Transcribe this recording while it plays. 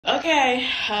Okay,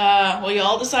 well,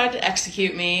 y'all decided to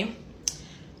execute me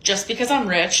just because I'm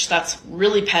rich. That's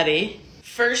really petty.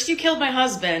 First, you killed my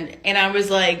husband, and I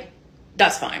was like,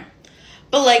 that's fine.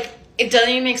 But, like, it doesn't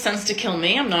even make sense to kill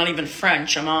me. I'm not even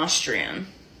French, I'm Austrian.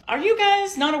 Are you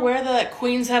guys not aware that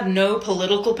queens have no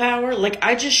political power? Like,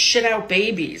 I just shit out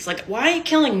babies. Like, why are you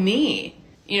killing me?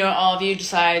 You know, all of you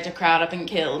decided to crowd up and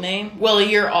kill me. Well,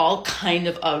 you're all kind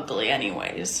of ugly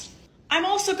anyways. I'm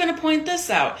also going to point this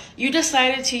out. You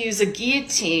decided to use a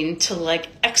guillotine to, like,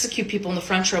 execute people in the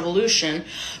French Revolution,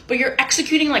 but you're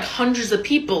executing, like, hundreds of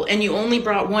people, and you only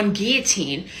brought one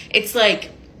guillotine. It's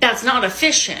like, that's not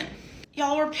efficient.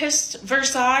 Y'all were pissed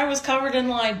Versailles was covered in,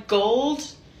 like, gold,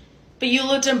 but you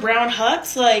lived in brown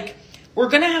huts? Like, we're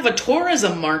going to have a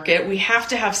tourism market. We have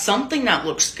to have something that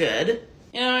looks good.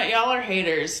 You know what? Y'all are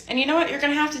haters. And you know what? You're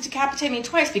going to have to decapitate me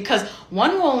twice because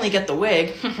one will only get the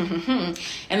wig, and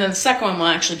then the second one will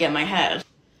actually get my head.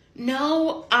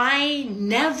 No, I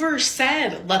never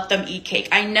said let them eat cake.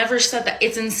 I never said that.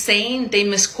 It's insane. They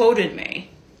misquoted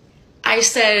me. I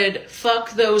said,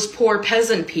 fuck those poor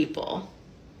peasant people,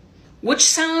 which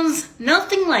sounds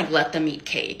nothing like let them eat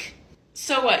cake.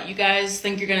 So what? You guys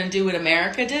think you're going to do what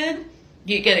America did?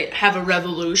 You get to have a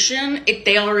revolution?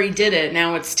 They already did it.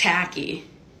 Now it's tacky.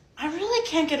 I really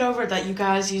can't get over that you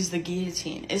guys use the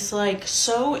guillotine. It's like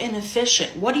so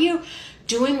inefficient. What are you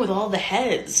doing with all the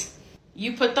heads?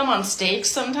 You put them on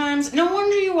stakes sometimes? No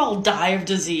wonder you all die of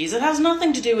disease. It has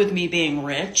nothing to do with me being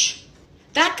rich.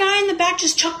 That guy in the back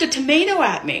just chucked a tomato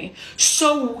at me.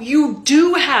 So you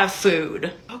do have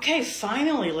food. Okay,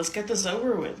 finally, let's get this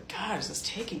over with. God, this is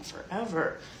taking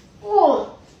forever.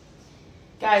 Oh.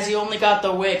 Guys, you only got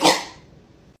the wig.